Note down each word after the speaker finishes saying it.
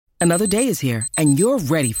Another day is here, and you're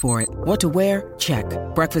ready for it. What to wear? Check.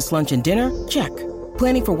 Breakfast, lunch, and dinner? Check.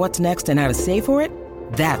 Planning for what's next and how to save for it?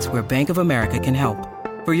 That's where Bank of America can help.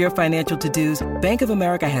 For your financial to-dos, Bank of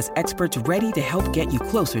America has experts ready to help get you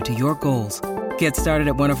closer to your goals. Get started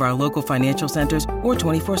at one of our local financial centers or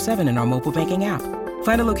 24/7 in our mobile banking app.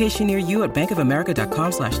 Find a location near you at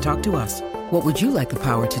bankofamerica.com/talktous. What would you like the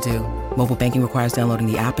power to do? Mobile banking requires downloading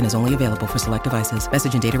the app and is only available for select devices.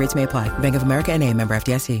 Message and data rates may apply. Bank of America N.A., member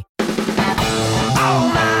FDIC.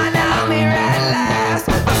 Oh man, I'm here at last.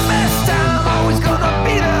 The best time, always gonna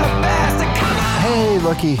be the best. Come on. Hey,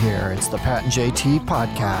 looky here. It's the Pat and JT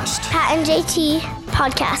podcast. Pat and JT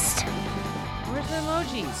podcast. Where's the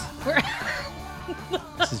emojis?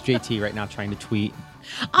 This is JT right now trying to tweet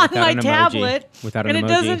On my tablet. Without and an it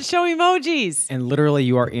emoji. doesn't show emojis. And literally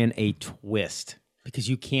you are in a twist because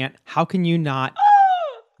you can't. How can you not?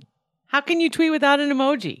 How can you tweet without an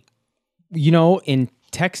emoji? You know, in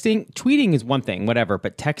texting, tweeting is one thing, whatever,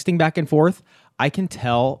 but texting back and forth, I can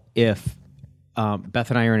tell if Beth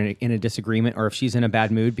and I are in a disagreement or if she's in a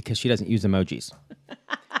bad mood because she doesn't use emojis.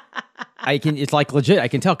 It's like legit. I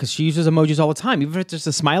can tell because she uses emojis all the time, even if it's just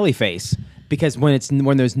a smiley face. Because when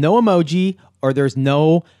there's no emoji or there's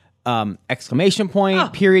no exclamation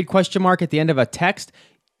point, period, question mark at the end of a text,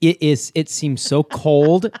 it seems so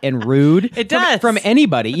cold and rude. It does. From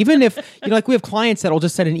anybody. Even if, like we have clients that'll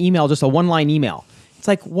just send an email, just a one-line email. It's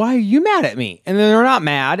like, why are you mad at me? And then they're not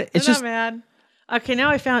mad. It's They're just not mad. Okay, now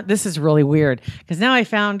I found, this is really weird, because now I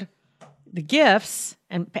found the GIFs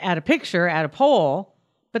and add a picture, add a poll,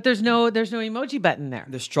 but there's no emoji button there.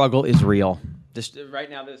 the struggle is real. Right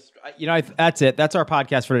now, that's it. That's our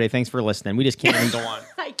podcast for today. Thanks for listening. We just can't even go on.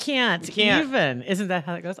 I can't, can't. even. Isn't that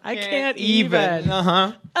how it goes? I can't even.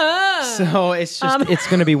 Uh-huh. So it's just, it's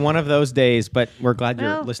going to be one of those days, but we're glad you're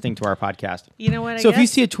Well, listening to our podcast. You know what? So if you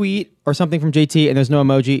see a tweet or something from JT and there's no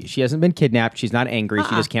emoji, she hasn't been kidnapped. She's not angry.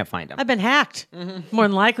 She just can't find him. I've been hacked, more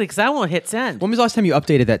than likely, because I won't hit send. When was the last time you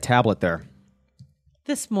updated that tablet there?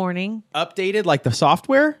 This morning, Updated like the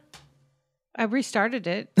software? I restarted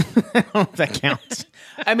it. I don't know if that counts.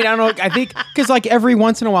 I mean, I don't know. I think because like every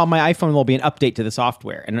once in a while, my iPhone will be an update to the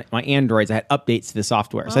software, and my Androids, I had updates to the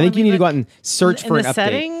software. So I think you need to go out and search for an in the update.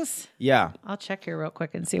 settings. Yeah. I'll check here real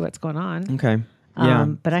quick and see what's going on. Okay. Yeah.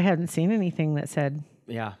 But I haven't seen anything that said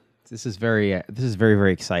Yeah. This is very,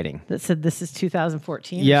 very exciting. this is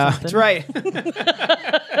 2014. or Yeah, something. that's right.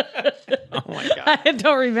 Oh my God. I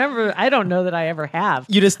don't remember. I don't know that I ever have.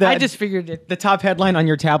 I just figured it. The top headline on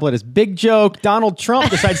your tablet is "Big Joke: Donald Trump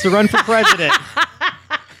decides to run for president."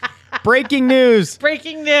 Breaking news.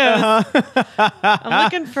 Breaking news. I'm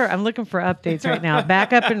looking for updates right now.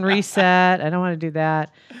 Backup and reset. I don't want to do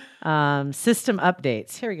that. System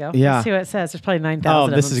updates. Here we go. Yeah. Let's see what it says. There's probably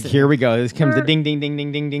 9,000. Oh, this is here we go. This comes the ding, ding, ding,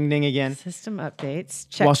 ding, ding, ding, ding again. System updates.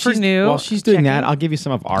 Check for new. While she's doing that, Checking. I'll give you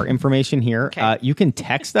some of our information here. Okay. You can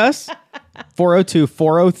text us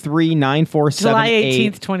 402-403-9478. July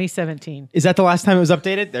 18th, 2017. Is that the last time it was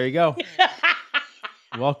updated? There you go.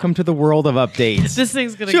 Welcome to the world of updates. This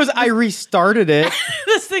thing's gonna. She goes, I restarted it.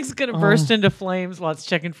 This thing's gonna burst into flames while it's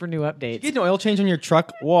checking for new updates. You get an oil change on your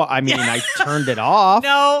truck? Well, I mean, I turned it off.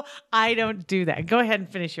 No, I don't do that. Go ahead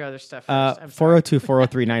and finish your other stuff first. I'm sorry.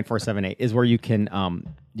 402-403-9478 is where you can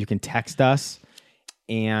text us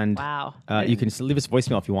and Wow. you can leave us a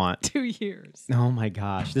voicemail if you want. 2 years. Oh my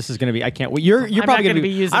gosh, this is going to be. I can't wait. You're I'm probably not going to gonna be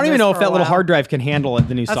using I don't even this know for if a that little while. hard drive can handle it.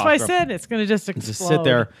 The new That's software. why I said it's going to just explode. Just sit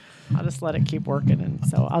there. I'll just let it keep working, and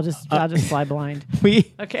so I'll just fly blind.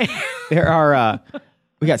 Okay. There are.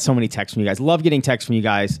 We got so many texts from you guys. Love getting texts from you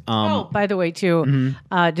guys. Oh, by the way, too,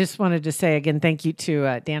 Mm-hmm. just wanted to say again, thank you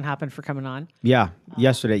to Dan Hoppin for coming on. Yeah.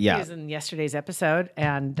 Yesterday. He Yeah. was in yesterday's episode,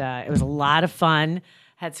 and it was a lot of fun.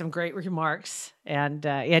 Had some great remarks, and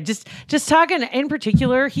just talking in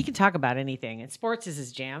particular. He can talk about anything, and sports is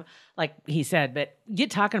his jam, like he said. But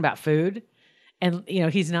get talking about food, and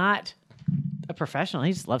he's not a professional.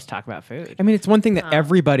 He just loves talking about food. I mean, it's one thing that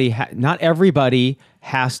not everybody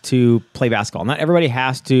has to play basketball. Not everybody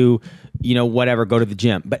has to, whatever, go to the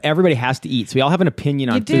gym. But everybody has to eat. So we all have an opinion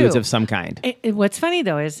on foods of some kind. And what's funny,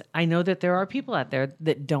 though, is I know that there are people out there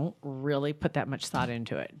that don't really put that much thought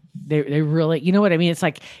into it. They really, you know what I mean? It's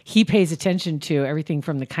like he pays attention to everything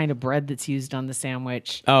from the kind of bread that's used on the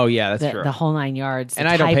sandwich. Oh, yeah, that's true. The whole 9 yards. And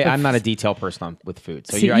I'm not a detail person with food.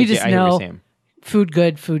 So See, I you just hear what you're know saying. food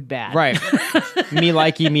good, food bad. Right. Me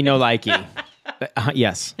likey, me no likey.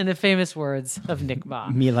 Yes. In the famous words of Nick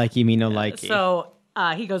Baum. Me likey, me no likey. So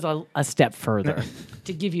he goes a step further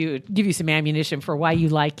to give you some ammunition for why you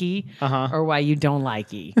likey or why you don't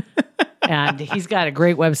likey. And he's got a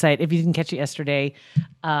great website. If you didn't catch it yesterday,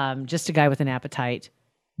 Just a Guy with an Appetite.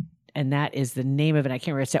 that is the name of it. I can't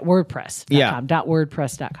remember. It's at WordPress.com. Yeah.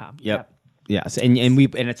 .wordpress.com. Yep. Yes, and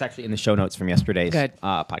it's actually in the show notes from yesterday's Good.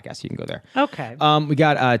 podcast. You can go there. Okay. We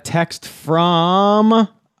got a text from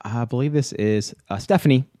I believe this is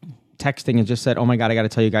Stephanie texting and just said, "Oh my God, I got to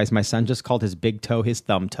tell you guys, my son just called his big toe his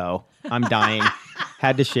thumb toe. I'm dying.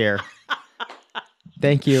 Had to share."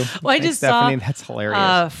 Thank you. Well, I Thanks, just Stephanie. saw That's hilarious.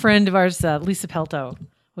 a friend of ours, Lisa Pelto,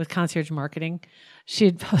 with Concierge Marketing. She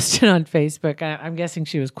had posted on Facebook. I'm guessing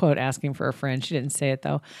she was, quote, asking for a friend. She didn't say it,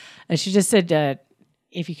 though. And she just said,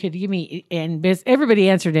 if you could give me, and everybody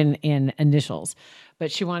answered in initials,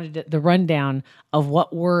 but she wanted the rundown of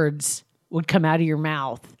what words would come out of your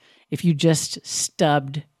mouth if you just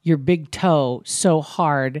stubbed your big toe so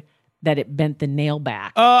hard that it bent the nail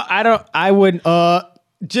back. I wouldn't,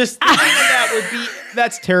 just thinking of that would be,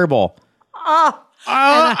 that's terrible.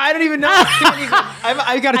 I don't even know.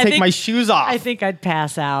 I've got to take my shoes off. I think I'd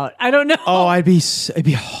pass out. I don't know. Oh, I'd be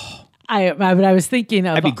I was thinking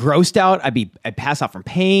of. I'd be grossed out. I'd pass out from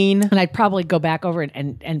pain. And I'd probably go back over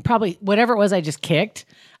and probably whatever it was I just kicked,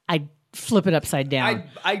 I'd flip it upside down.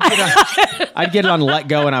 I'd get it on Let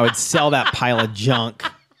Go and I would sell that pile of junk.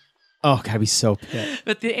 Oh, God, I'd be so pissed.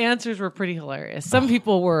 But the answers were pretty hilarious. Some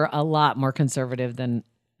people were a lot more conservative than.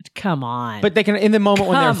 Come on. But they can, in the moment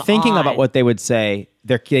when they're thinking on. about what they would say,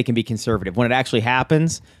 they can be conservative. When it actually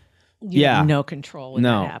happens, you have no control when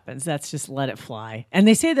that happens. That's just let it fly. And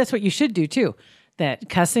they say that's what you should do too. That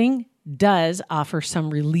cussing does offer some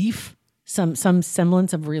relief, some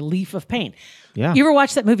semblance of relief of pain. Yeah. You ever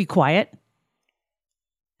watch that movie Quiet?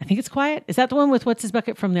 I think it's Quiet. Is that the one with what's his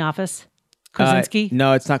bucket from The Office? Krasinski?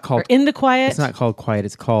 No, it's not called. Or In the Quiet? It's not called Quiet.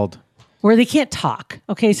 It's called. Where they can't talk.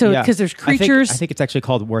 Okay, so because there's creatures. I think it's actually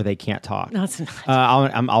called Where They Can't Talk. No, it's not.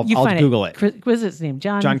 I'll Google it. What is his name?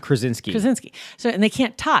 John Krasinski. Krasinski. So, and they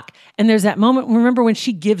can't talk. And there's that moment. Remember when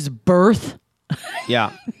she gives birth?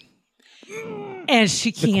 Yeah. And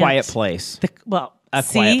she can't. The Quiet Place.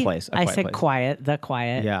 Quiet Place. I said quiet. The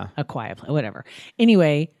quiet. Yeah. A quiet place. Whatever.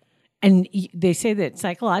 Anyway, and they say that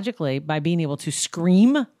psychologically, by being able to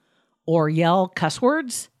scream or yell cuss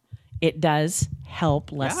words, it does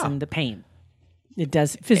help lessen the pain. It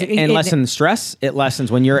does physically and lessen stress. It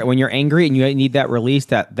lessens when you're angry and you need that release.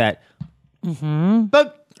 That but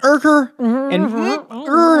Urker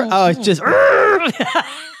and it's just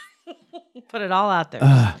put it all out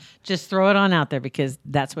there. Just throw it on out there because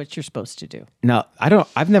that's what you're supposed to do. No,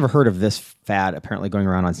 I've never heard of this fad apparently going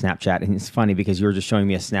around on Snapchat, and it's funny because you were just showing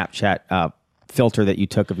me a Snapchat filter that you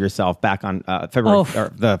took of yourself back on February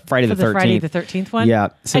or the Friday the 13th. Friday the 13th one? Yeah.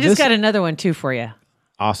 So I just got another one too for you.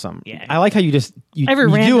 Awesome. Yeah. I like how you do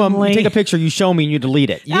them, you take a picture, you show me, and you delete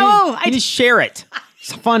it. You just share it.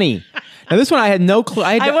 It's funny. Now this one I had no clue.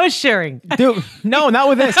 I was sharing. Dude, no, not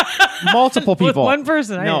with this. Multiple people. With one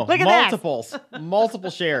person. No, look at multiples.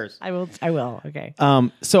 Multiple shares. I will. Okay.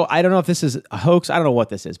 So I don't know if this is a hoax. I don't know what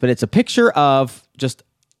this is, but it's a picture of just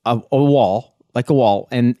a wall. Like a wall,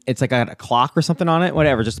 and it's like a clock or something on it,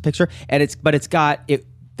 whatever, just a picture. And it's got it.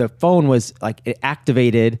 The phone was like it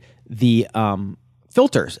activated the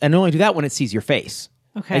filters, and only do that when it sees your face.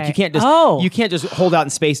 Okay. Like you can't just hold out in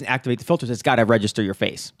space and activate the filters. It's got to register your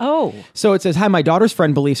face. Oh. So it says, "Hi, my daughter's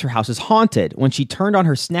friend believes her house is haunted. When she turned on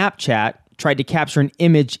her Snapchat, tried to capture an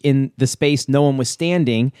image in the space no one was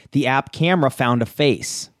standing, the app camera found a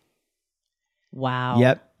face." Wow.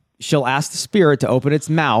 Yep. She'll ask the spirit to open its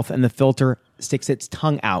mouth, and the filter sticks its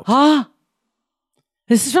tongue out.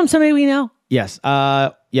 This is from somebody we know? Yes.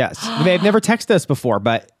 Yes. They've never texted us before,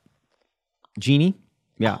 but Jeannie.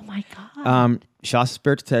 Yeah. Oh my God. She'll ask the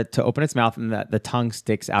spirit to open its mouth, and the tongue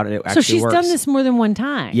sticks out, and it actually So she's works. done this more than one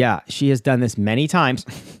time. Yeah. She has done this many times.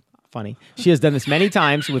 Funny. She has done this many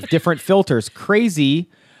times with different filters.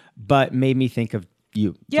 Crazy, but made me think of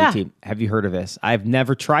you, Yeah. JT. Have you heard of this? I've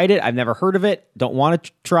never tried it. I've never heard of it. Don't want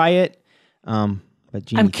to try it. But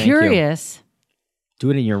Jeannie, I'm thank you. curious. Do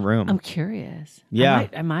it in your room. I'm curious. Yeah.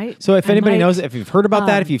 I might. So if anybody knows, if you've heard about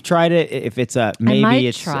that, if you've tried it, if it's maybe I might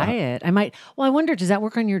it's try it. I might. Well, I wonder, does that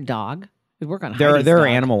work on your dog? It would work on there Heidi's are dog.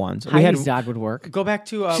 animal ones. Heidi's dog would work. Go back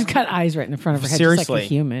to She's got eyes right in the front of her head, just like seriously. a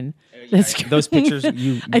human. That's those pictures.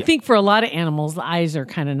 I think for a lot of animals, the eyes are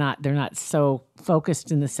kind of not. They're not so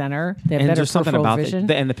focused in the center. They have and better there's something peripheral about vision.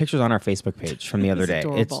 and the pictures on our Facebook page from the other day.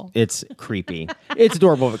 adorable. It's creepy. It's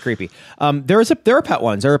adorable but creepy. There are pet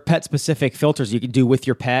ones. There are pet specific filters you can do with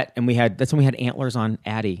your pet, and that's when we had antlers on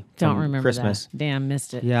Addie. Don't from remember Christmas. that. Damn,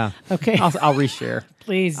 missed it. Yeah. Okay. I'll reshare.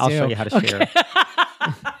 Please I'll do. show you how to share.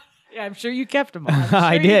 Yeah, I'm sure you kept them all. I'm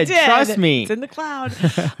I sure you did. Trust me. It's in the cloud.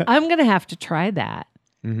 I'm gonna have to try that.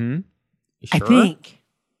 You I sure? think.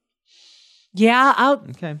 Yeah, I'll.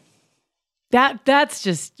 Okay. That's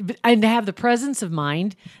just, and to have the presence of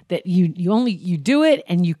mind that you do it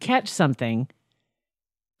and you catch something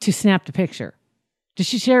to snap the picture. Did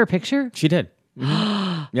she share a picture? She did.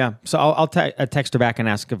 Mhm. Yeah. So I'll text her back and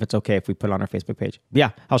ask if it's okay if we put it on our Facebook page.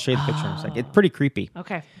 Yeah, I'll show you the picture in a second. It's pretty creepy.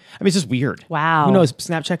 Okay. I mean, it's just weird. Wow. Who knows?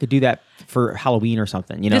 Snapchat could do that for Halloween or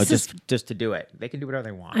something, This is- just to do it. They can do whatever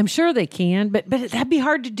they want. I'm sure they can, but that'd be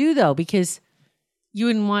hard to do though, because you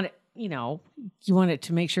wouldn't want it, you want it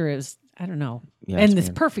to make sure it was, I don't know. Yeah, and it's this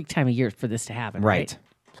weird. perfect time of year for this to happen. Right.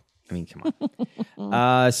 I mean, come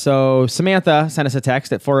on. So Samantha sent us a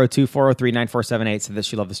text at 402-403-9478, said that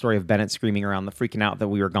she loved the story of Bennett screaming around, the freaking out that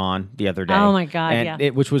we were gone the other day. Oh my God, and yeah.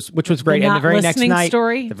 which was great. And not the very next listening night,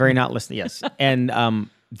 story? the very not listening, yes. And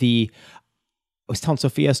I was telling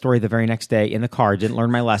Sophia a story the very next day in the car. Didn't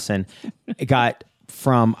learn my lesson. It got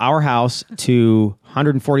from our house to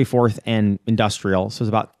 144th and Industrial. So it was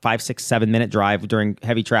about 5, 6, 7 minute drive during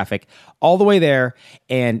heavy traffic all the way there.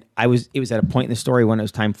 And it was at a point in the story when it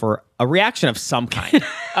was time for a reaction of some kind.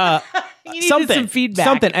 You needed some feedback.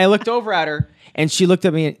 Something. I looked over at her and she looked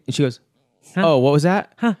at me and she goes, "Oh, what was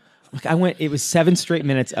that?" It was 7 straight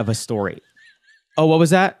minutes of a story. "Oh, what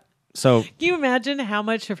was that?" So Can you imagine how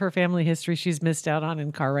much of her family history she's missed out on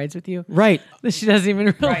in car rides with you? right. That she doesn't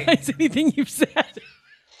even realize anything you've said.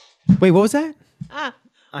 Wait, what was that? I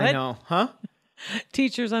I know. Huh?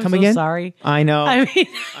 Teachers, I'm Come so again? sorry. I know. I mean,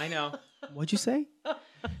 I know. What'd you say?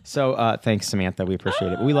 So thanks, Samantha. We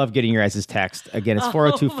appreciate it. We love getting your guys' text. Again, it's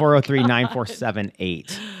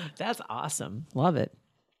 402-403-9478. that's awesome. Love it.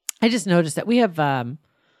 I just noticed that we have on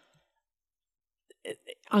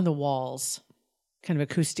the walls kind of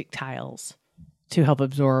acoustic tiles to help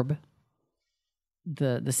absorb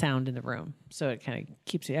the sound in the room. So it kind of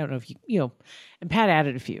keeps it, I don't know if and Pat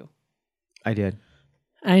added a few. I did.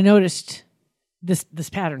 And I noticed this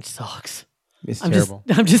pattern sucks. It's terrible.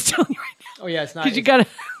 I'm just telling you right now. Oh yeah, it's not. Because you got to...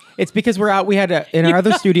 It's because we're out. We had in our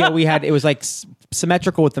other studio. It was like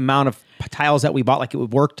symmetrical with the amount of tiles that we bought. Like it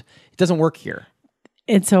worked. It doesn't work here.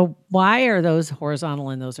 And so why are those horizontal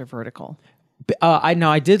and those are vertical? I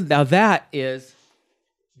know. I did. Now that is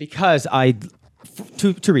because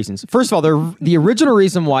two reasons. First of all, the original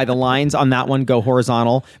reason why the lines on that one go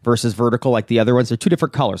horizontal versus vertical, like the other ones, they're two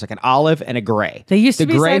different colors, like an olive and a gray. They used to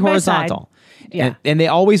be gray side by horizontal. side. Yeah. And they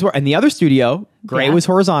always were. And the other studio, gray Yeah. was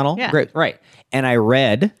horizontal. Yeah. Gray, right. And I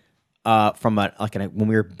read from when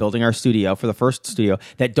we were building our studio for the first studio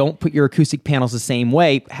that don't put your acoustic panels the same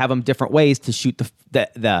way, have them different ways to shoot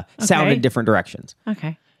the sound Okay. in different directions.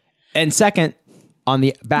 Okay. And second, on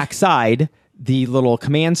the back side, the little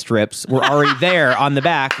command strips were already there on the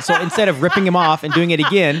back. So instead of ripping them off and doing it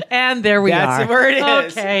again, And there we are. That's where it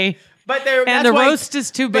is. Okay. but And the roast is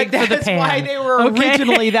too big for the pan. That's why they were Okay.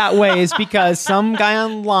 originally that way, is because some guy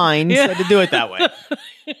online said to do it that way.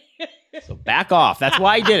 So back off. That's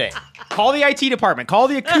why I did it. Call the IT department. Call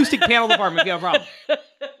the acoustic panel department if you have a problem.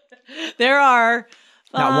 There are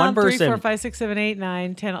Not one 3, person. 4, 5, 6, 7, 8,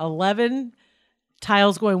 9, 10, 11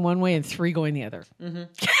 tiles going one way and 3 going the other.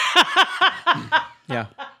 Yeah.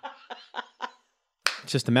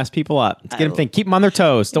 It's just to mess people up. It's get them thinking. Keep them on their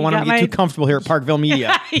toes. Don't want them to got get my- too comfortable here at Parkville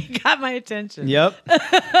Media. You got my attention. Yep.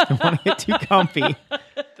 Don't want to get too comfy.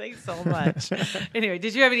 Thanks so much. Anyway,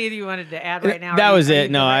 did you have anything you wanted to add right now? That Are you- was are you it.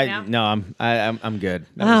 good No, right now? I'm good.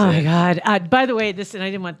 That Oh was my it. God. By the way, and I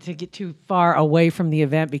didn't want to get too far away from the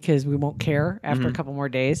event because we won't care after Mm-hmm. a couple more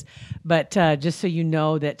days. But just so you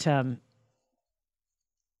know that,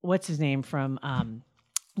 what's his name from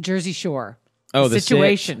Jersey Shore? Oh, the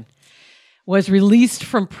Situation was released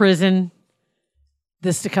from prison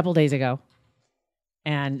a couple days ago.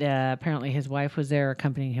 And apparently his wife was there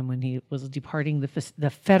accompanying him when he was departing the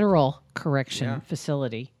federal correction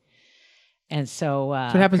facility. And so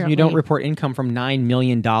That's what happens when you don't report income from $9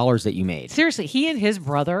 million that you made. seriously, he and his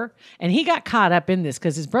brother, and he got caught up in this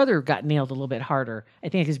because his brother got nailed a little bit harder. I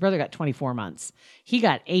think his brother got 24 months. He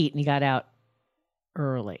got 8 and he got out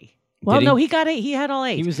early. Well, Did he? no, he got 8. He had all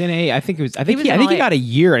 8. He was in I think was he in LA. got a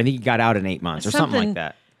year. I think he got out in 8 months or something like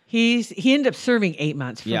that. He ended up serving 8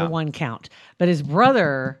 months for Yeah. the one count, but his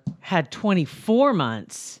brother had 24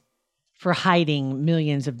 months for hiding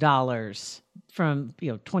millions of dollars from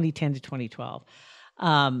 2010 to 2012.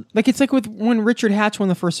 Like it's like with when Richard Hatch won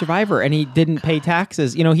the first Survivor and he didn't pay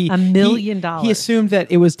taxes. He $1 million. He assumed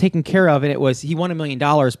that it was taken care of and he won $1 million,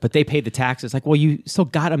 but they paid the taxes. Like, well, you still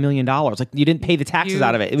got $1 million. Like you didn't pay the taxes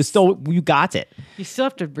out of it. It was still you got it. You still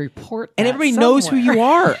have to report, And that everybody knows who somewhere. you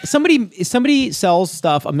are. Somebody sells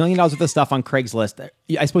stuff, $1 million worth of stuff on Craigslist.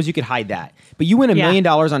 I suppose you could hide that. But you win $1 million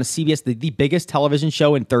on a CBS, the biggest television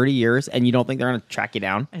show in 30 years, and you don't think they're going to track you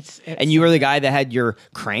down? It's and you were the guy that had your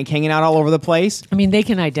crank hanging out all over the place? I mean, mean, they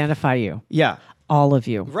can identify you. Yeah. All of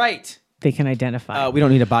you. Right. They can identify. We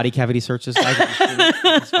don't need a body cavity search this time.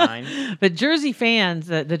 It's fine. But Jersey fans,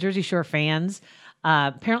 the Jersey Shore fans,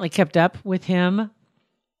 apparently kept up with him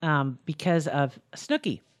because of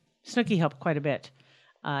Snooki. Snooki helped quite a bit.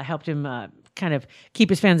 Helped him kind of keep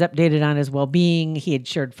his fans updated on his well-being. He had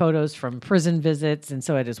shared photos from prison visits, and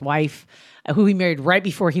so had his wife, who he married right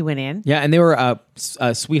before he went in. Yeah, and they were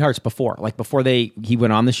sweethearts before. Like before he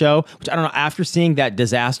went on the show, which I don't know, after seeing that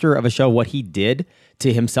disaster of a show, what he did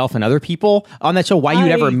to himself and other people on that show, why you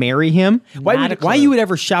would ever marry him, why you would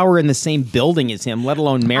ever shower in the same building as him, let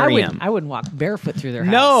alone marry him. I wouldn't walk barefoot through their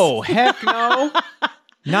house. No, heck no.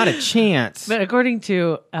 Not a chance. But according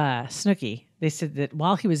to Snooki, they said that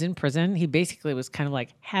while he was in prison, he basically was kind of like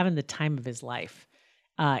having the time of his life.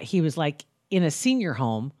 He was like in a senior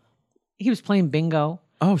home. He was playing bingo.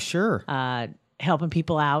 Oh, sure. Helping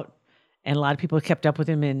people out. And a lot of people kept up with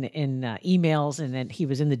him in emails, and then he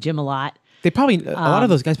was in the gym a lot. They probably a lot of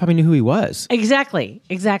those guys probably knew who he was. Exactly.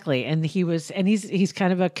 And he's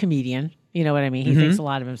kind of a comedian. You know what I mean? He thinks a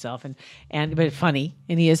lot of himself, but funny,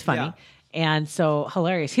 and he is funny, and so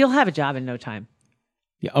hilarious. He'll have a job in no time.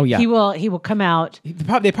 Yeah. Oh yeah. He will come out.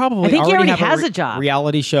 They probably. I think he already have has a job.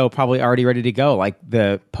 Reality show probably already ready to go, like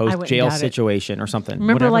the post jail doubt it. situation or something.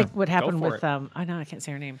 Remember, Whatever. like what happened Go for with it. I know I can't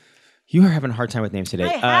say her name. You are having a hard time with names today.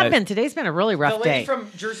 I have been. Today's been a really rough The lady day.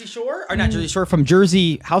 from Jersey Shore, or not Jersey Shore, from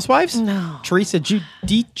Jersey Housewives. No. Teresa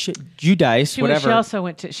Giudice, She whatever. also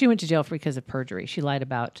went to jail because of perjury. She lied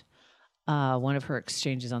about one of her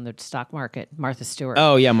exchanges on the stock market. Martha Stewart.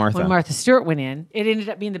 Oh yeah, Martha. When Martha Stewart went in, it ended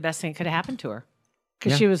up being the best thing that could have happened to her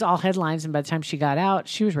because she was all headlines, and by the time she got out,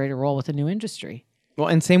 she was ready to roll with a new industry Well,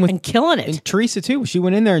 and same with and killing it. and Teresa too. She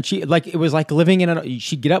went in there and she it was like living in a.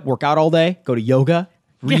 She'd get up, work out all day, go to yoga,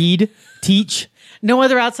 read, teach. No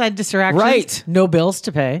other outside distractions. Right. No bills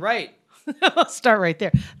to pay. Right. I'll start right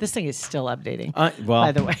there. This thing is still updating. Well,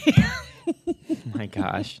 by the way. my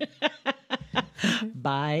gosh.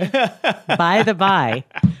 By the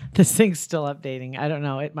this thing's still updating. I don't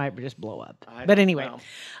know. It might just blow up. But anyway,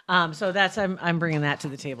 so that's I'm bringing that to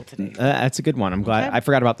the table today. That's a good one. I'm glad. Okay. I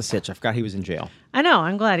forgot about the sitch. I forgot he was in jail. I know.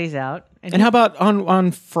 I'm glad he's out. And how about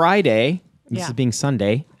on Friday? This Yeah. is being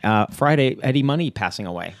Sunday. Friday, Eddie Money passing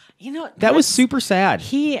away. you know That was super sad.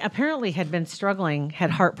 He apparently had been struggling,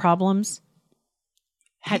 had heart problems,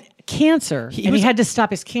 had cancer, and he had to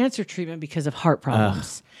stop his cancer treatment because of heart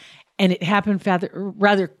problems. And it happened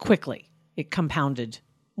rather quickly. It compounded.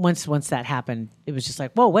 Once that happened, it was just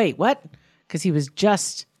like, whoa, wait, what? Because he was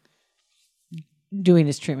just doing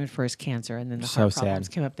his treatment for his cancer, and then the heart problems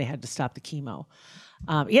came up. They had to stop the chemo.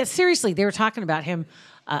 Yeah, seriously, they were talking about him.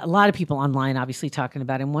 A lot of people online, obviously, talking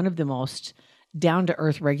about him. One of the most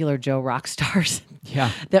down-to-earth, regular Joe rock stars. Yeah.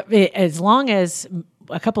 As long as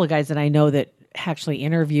a couple of guys that I know that actually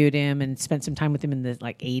interviewed him and spent some time with him in the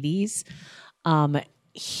 80s,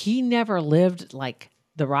 he never lived like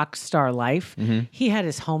the rock star life. Mm-hmm. He had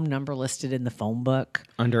his home number listed in the phone book.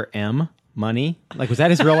 Under M Money. Like, was that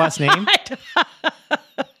his real last name?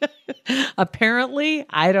 Apparently,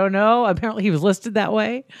 I don't know. Apparently, he was listed that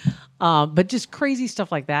way. But just crazy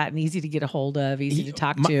stuff like that, and easy to get a hold of, easy to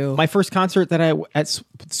talk to. My first concert that at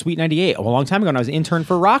Sweet 98 a long time ago, when I was an intern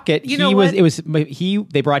for Rocket.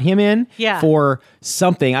 They brought him in for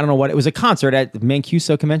something. I don't know what it was. A concert at the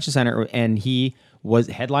Mancuso Convention Center, and he was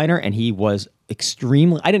headliner, and he was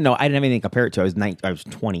extremely. I didn't know. I didn't have anything to compare it to. I was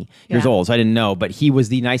 20 years old, so I didn't know. But he was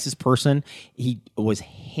the nicest person. He was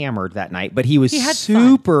hammered that night, but he was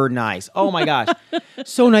super nice. Oh my gosh,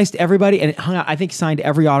 so nice to everybody, and hung out. I think signed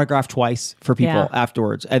every autograph twice for people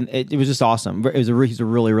afterwards, and it was just awesome. He's a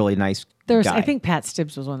really really nice guy. I think Pat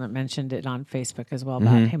Stibbs was one that mentioned it on Facebook as well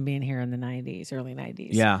about him being here in the early 90s.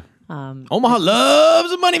 Yeah. Omaha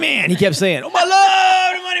loves a money man. He kept saying, Omaha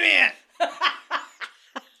loves a money man.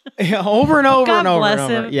 Yeah, over and over and over and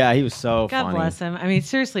over. Yeah, he was so funny. God bless him. I mean,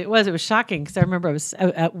 seriously, it was shocking because I remember I was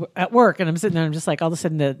at work and I'm sitting there and I'm just like, all of a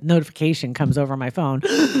sudden the notification comes over my phone.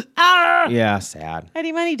 Yeah, sad.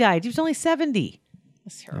 Eddie Money died. He was only 70.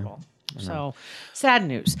 That's terrible. So sad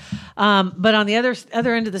news. But on the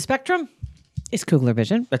other end of the spectrum is Kugler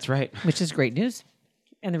Vision. That's right. Which is great news.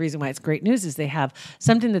 And the reason why it's great news is they have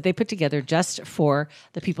something that they put together just for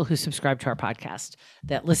the people who subscribe to our podcast,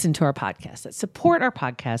 that listen to our podcast, that support our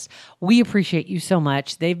podcast. We appreciate you so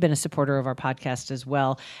much. They've been a supporter of our podcast as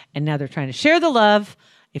well. And now they're trying to share the love.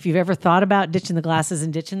 If you've ever thought about ditching the glasses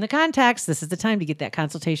and ditching the contacts, this is the time to get that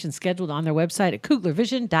consultation scheduled on their website at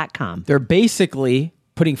KuglerVision.com. They're basically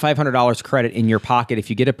putting $500 credit in your pocket if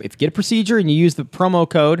you get a procedure and you use the promo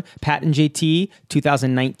code PatentJT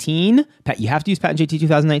 2019. You have to use PatentJT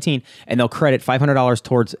 2019, and they'll credit $500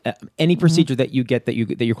 towards any procedure that you get that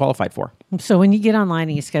you're qualified for. So when you get online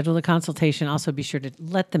and you schedule the consultation, also be sure to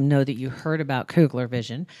let them know that you heard about Kugler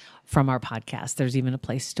Vision from our podcast. There's even a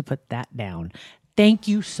place to put that down. Thank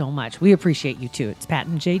you so much. We appreciate you too. It's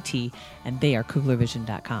PatentJT, and they are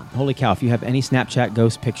KuglerVision.com. Holy cow! If you have any Snapchat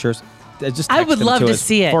ghost pictures, just text I would them love to us,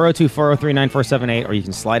 see it. 402-403-9478, or you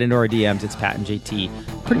can slide into our DMs. It's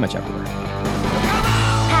PatentJT pretty much everywhere.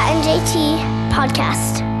 Pat and JT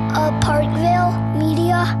Podcast, a Parkville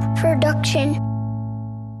Media Production.